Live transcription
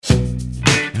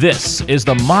This is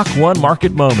the Mach 1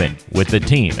 Market Moment with the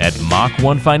team at Mach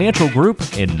 1 Financial Group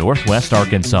in Northwest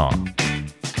Arkansas.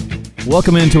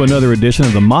 Welcome into another edition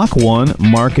of the Mach 1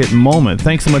 Market Moment.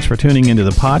 Thanks so much for tuning into the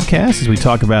podcast as we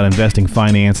talk about investing,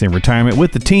 finance, and retirement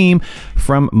with the team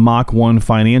from Mach 1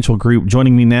 Financial Group.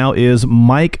 Joining me now is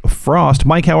Mike Frost.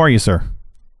 Mike, how are you, sir?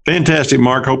 Fantastic,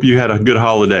 Mark. Hope you had a good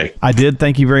holiday. I did.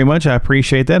 Thank you very much. I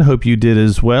appreciate that. Hope you did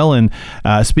as well. And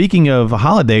speaking of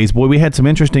holidays, boy, we had some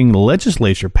interesting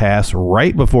legislature pass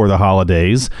right before the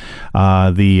holidays.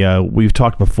 We've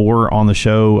talked before on the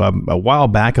show a while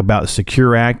back about the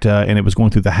Secure Act, and it was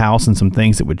going through the House and some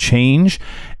things that would change.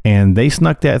 And they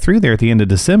snuck that through there at the end of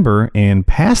December and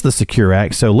passed the Secure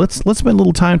Act. So let's spend a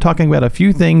little time talking about a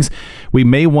few things we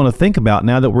may want to think about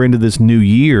now that we're into this new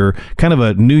year, kind of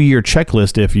a new year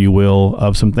checklist, if you will,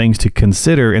 of some things to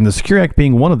consider, and the Secure Act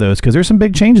being one of those, because there's some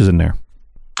big changes in there.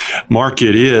 Mark,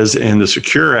 it is. And the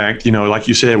Secure Act, like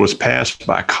you said, was passed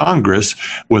by Congress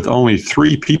with only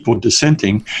 3 people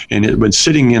dissenting, and it had been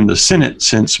sitting in the Senate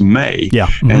since May. Yeah.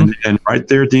 Mm-hmm. And right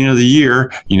there at the end of the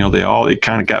year, it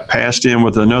kind of got passed in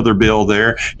with another bill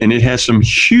there, and it has some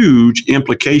huge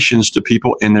implications to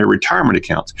people in their retirement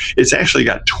accounts. It's actually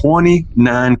got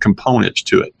 29 components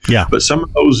to it. Yeah. But some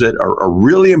of those that are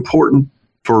really important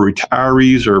for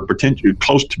retirees or potentially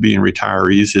close to being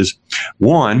retirees is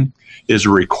one, is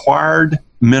required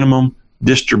minimum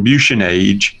distribution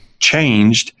age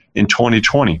changed in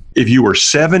 2020. If you were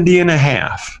 70 and a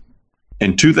half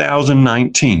in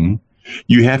 2019,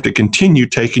 you have to continue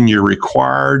taking your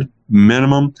required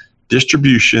minimum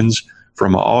distributions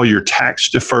from all your tax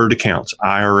deferred accounts,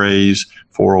 IRAs,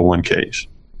 401ks.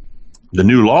 The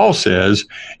new law says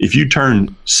if you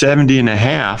turn 70 and a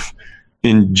half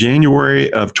in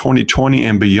January of 2020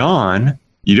 and beyond,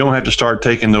 you don't have to start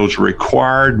taking those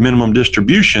required minimum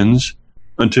distributions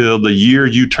until the year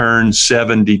you turn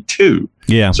 72.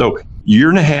 Yeah. So year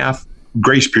and a half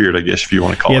grace period, I guess, if you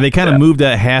want to call it. Yeah, they kind of moved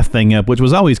that half thing up, which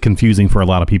was always confusing for a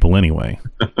lot of people anyway.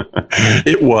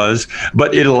 It was,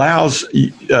 but it allows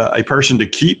a person to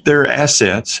keep their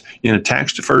assets in a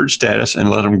tax-deferred status and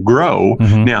let them grow.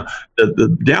 Mm-hmm. Now,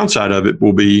 the downside of it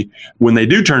will be when they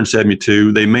do turn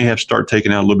 72, they may have to start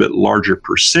taking out a little bit larger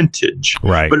percentage.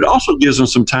 Right. But it also gives them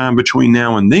some time between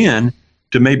now and then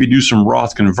to maybe do some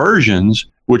Roth conversions,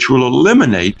 which will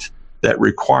eliminate that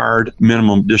required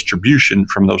minimum distribution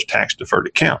from those tax-deferred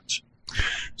accounts.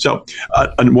 So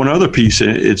one other piece,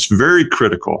 it's very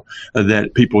critical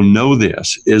that people know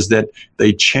this, is that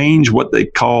they change what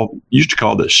they used to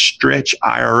call the stretch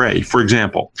IRA. For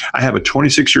example, I have a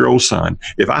 26-year-old son.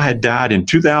 If I had died in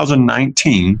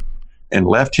 2019 and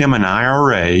left him an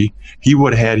IRA, he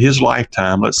would have had his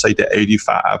lifetime, let's say, to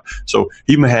 85. So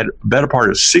he would have had a better part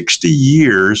of 60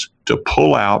 years to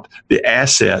pull out the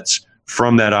assets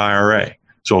from that IRA.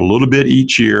 So a little bit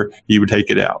each year, he would take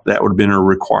it out. That would have been a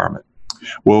requirement.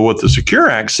 Well, what the Secure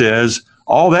Act says,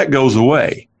 all that goes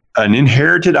away. An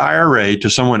inherited IRA to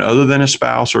someone other than a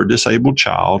spouse or a disabled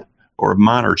child or a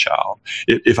minor child.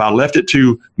 If I left it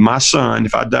to my son,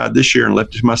 if I died this year and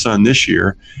left it to my son this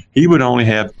year, he would only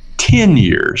have 10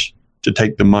 years to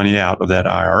take the money out of that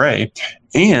IRA.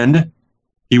 And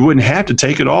he wouldn't have to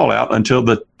take it all out until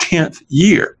the 10th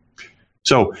year.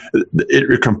 So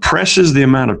it compresses the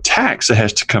amount of tax that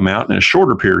has to come out in a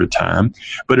shorter period of time,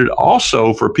 but it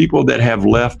also, for people that have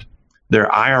left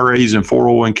their IRAs and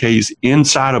 401ks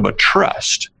inside of a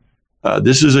trust,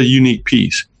 this is a unique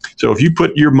piece. So if you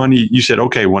put your money, you said,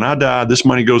 okay, when I die, this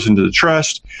money goes into the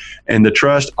trust, and the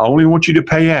trust, I only want you to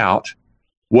pay out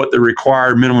what the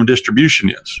required minimum distribution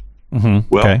is. Mm-hmm.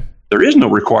 Well, okay. There is no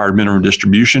required minimum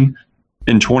distribution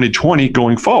in 2020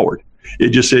 going forward. It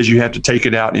just says you have to take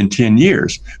it out in 10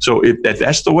 years. So if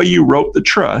that's the way you wrote the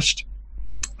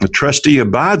trustee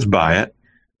abides by it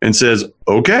and says,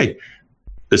 okay,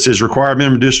 it says required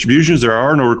minimum distributions. There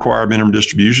are no required minimum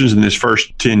distributions in this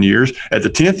first 10 years. At the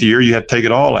 10th year, you have to take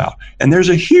it all out. And there's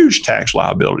a huge tax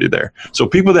liability there. So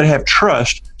people that have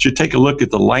trust should take a look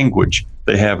at the language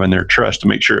they have in their trust to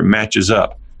make sure it matches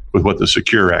up with what the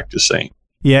Secure Act is saying.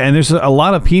 Yeah, and there's a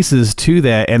lot of pieces to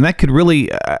that, and that could really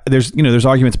there's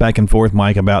arguments back and forth,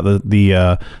 Mike, about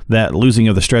that losing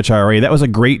of the stretch IRA. That was a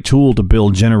great tool to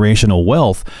build generational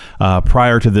wealth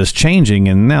prior to this changing,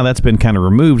 and now that's been kind of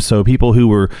removed. So people who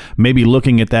were maybe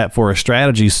looking at that for a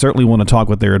strategy certainly want to talk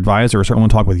with their advisor, or certainly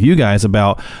want to talk with you guys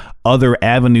about other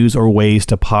avenues or ways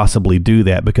to possibly do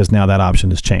that, because now that option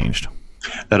has changed.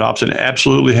 That option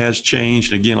absolutely has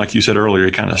changed. Again, like you said earlier,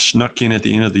 it kind of snuck in at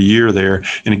the end of the year there.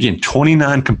 And again,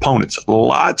 29 components,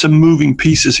 lots of moving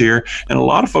pieces here. And a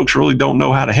lot of folks really don't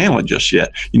know how to handle it just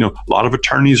yet. A lot of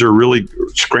attorneys are really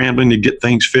scrambling to get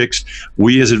things fixed.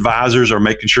 We as advisors are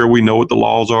making sure we know what the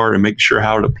laws are and making sure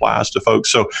how it applies to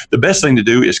folks. So the best thing to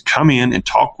do is come in and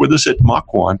talk with us at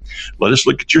Mach 1. Let us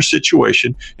look at your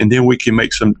situation, and then we can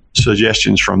make some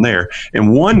suggestions from there.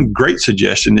 And one great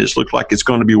suggestion is look like it's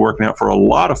going to be working out for a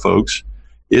lot of folks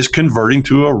is converting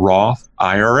to a Roth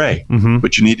IRA,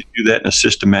 but you need to do that in a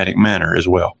systematic manner as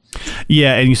well.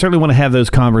 Yeah, and you certainly want to have those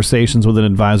conversations with an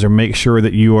advisor. Make sure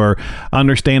that you are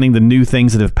understanding the new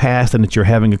things that have passed and that you're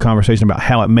having a conversation about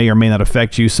how it may or may not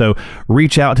affect you. So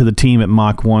reach out to the team at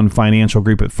Mach 1 Financial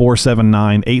Group at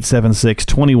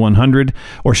 479-876-2100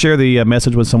 or share the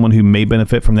message with someone who may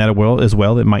benefit from that as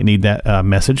well. That might need that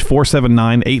message.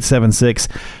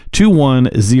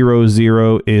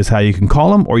 479-876-2100 is how you can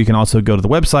call them, or you can also go to the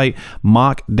website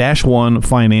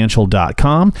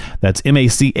mach-1financial.com. That's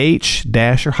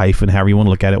MACH- or hyphen, however you want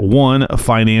to look at it,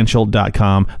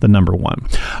 onefinancial.com, the number 1.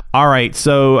 All right,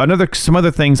 so some other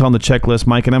things on the checklist,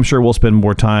 Mike, and I'm sure we'll spend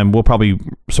more time. We'll probably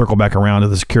circle back around to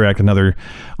the Secure Act on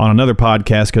another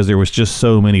podcast because there was just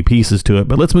so many pieces to it.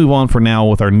 But let's move on for now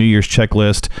with our New Year's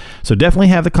checklist. So definitely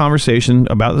have the conversation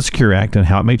about the Secure Act and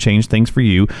how it may change things for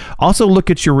you. Also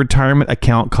look at your retirement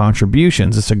account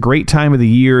contributions. It's a great time of the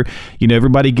year.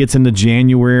 Everybody gets into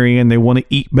January and they want to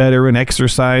eat better and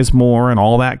exercise more and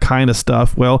all that kind of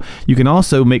stuff. Well, you can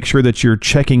also make sure that you're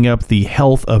checking up the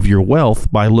health of your wealth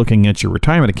by looking at your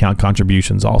retirement account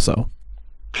contributions also.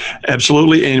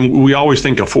 Absolutely. And we always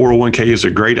think a 401k is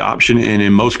a great option. And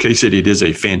in most cases, it is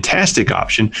a fantastic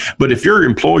option. But if your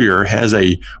employer has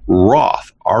a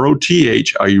Roth,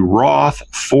 ROTH, a Roth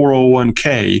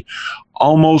 401k,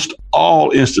 almost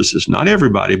all instances, not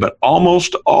everybody, but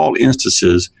almost all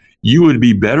instances, you would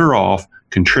be better off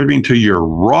contributing to your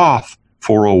Roth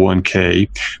 401k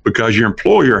because your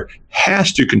employer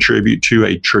has to contribute to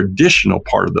a traditional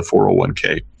part of the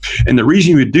 401k. And the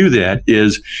reason you would do that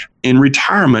is in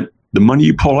retirement, the money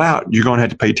you pull out, you're going to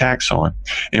have to pay tax on.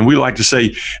 And we like to say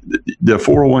the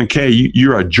 401k,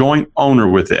 you're a joint owner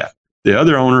with that. The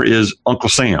other owner is Uncle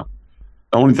Sam.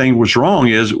 The only thing what's wrong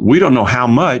is we don't know how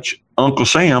much Uncle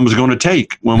Sam is going to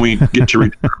take when we get to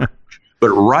retirement. But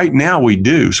right now we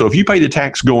do. So if you pay the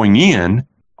tax going in,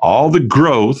 all the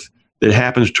growth that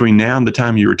happens between now and the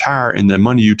time you retire and the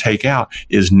money you take out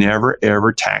is never,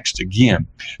 ever taxed again.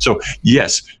 So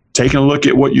yes, taking a look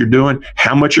at what you're doing,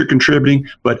 how much you're contributing,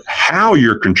 but how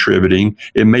you're contributing,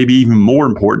 it may be even more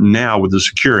important now with the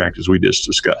Secure Act, as we just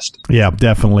discussed. Yeah,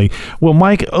 definitely. Well,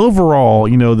 Mike, overall,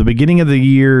 the beginning of the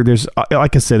year, there's,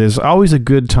 like I said, there's always a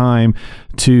good time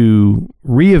to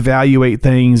reevaluate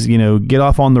things, get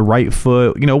off on the right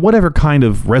foot, whatever kind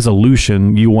of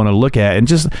resolution you want to look at. And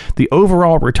just the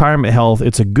overall retirement health,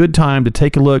 it's a good time to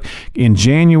take a look in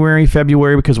January,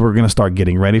 February, because we're going to start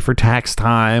getting ready for tax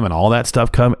time and all that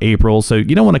stuff come April. So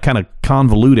you don't want to kind of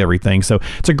convolute everything. So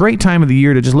it's a great time of the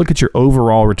year to just look at your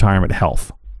overall retirement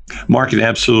health. Mark, it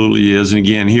absolutely is. And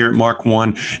again, here at Mach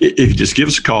 1, if you just give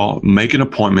us a call, make an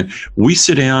appointment, we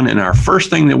sit down and our first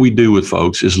thing that we do with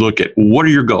folks is look at what are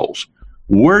your goals?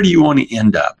 Where do you want to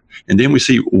end up? And then we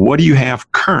see what do you have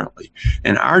currently?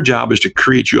 And our job is to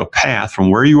create you a path from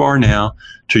where you are now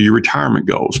to your retirement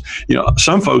goals.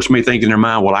 Some folks may think in their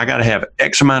mind, well, I got to have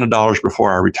X amount of dollars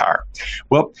before I retire.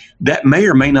 Well, that may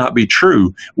or may not be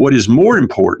true. What is more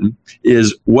important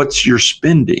is what's your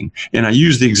spending. And I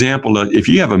use the example of if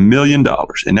you have $1 million,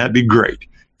 and that'd be great.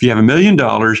 If you have $1 million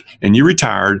and you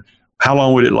retired, how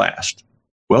long would it last?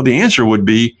 Well, the answer would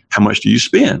be, how much do you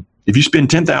spend? If you spend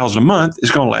 $10,000 a month,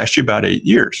 it's going to last you about 8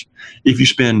 years. If you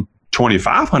spend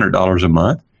 $2,500 a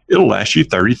month, it'll last you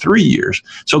 33 years.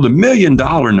 So the $1 million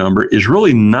number is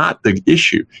really not the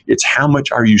issue. It's how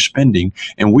much are you spending?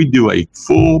 And we do a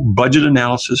full budget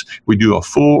analysis. We do a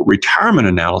full retirement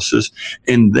analysis.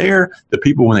 And there, the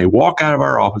people, when they walk out of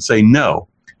our office, say, no,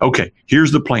 okay,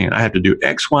 here's the plan. I have to do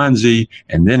X, Y, and Z,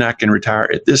 and then I can retire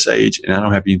at this age, and I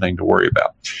don't have anything to worry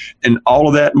about. And all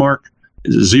of that, Mark,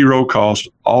 is zero cost.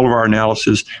 All of our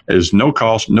analysis is no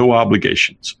cost, no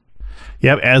obligations.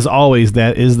 Yep, as always,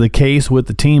 that is the case with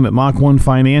the team at Mach 1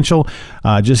 Financial.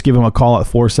 Just give them a call at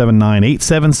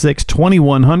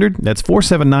 479-876-2100. That's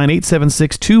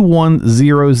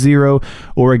 479-876-2100.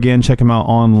 Or again, check them out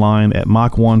online at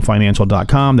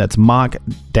mach1financial.com. That's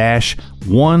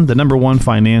mach-1, the number 1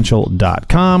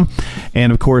 financial.com.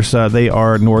 And of course, they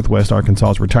are Northwest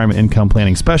Arkansas's retirement income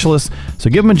planning specialists.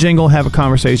 So give them a jingle, have a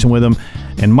conversation with them.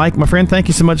 And Mike, my friend, thank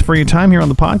you so much for your time here on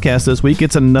the podcast this week.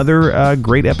 It's another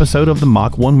great episode of the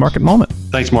Mach 1 Market Moment.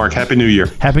 Thanks, Mark. Happy New Year.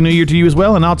 Happy New Year to you as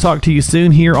well, and I'll talk to you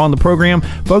soon here on the program.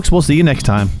 Folks, we'll see you next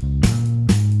time.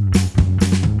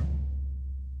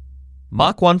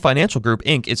 Mach 1 Financial Group,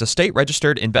 Inc. is a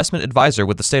state-registered investment advisor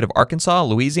with the state of Arkansas,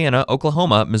 Louisiana,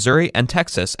 Oklahoma, Missouri, and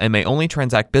Texas, and may only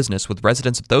transact business with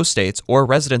residents of those states or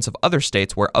residents of other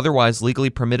states where otherwise legally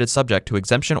permitted, subject to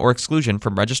exemption or exclusion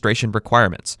from registration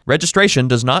requirements. Registration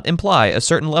does not imply a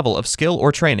certain level of skill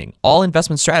or training. All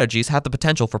investment strategies have the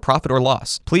potential for profit or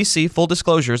loss. Please see full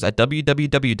disclosures at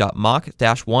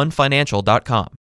www.mach-1financial.com.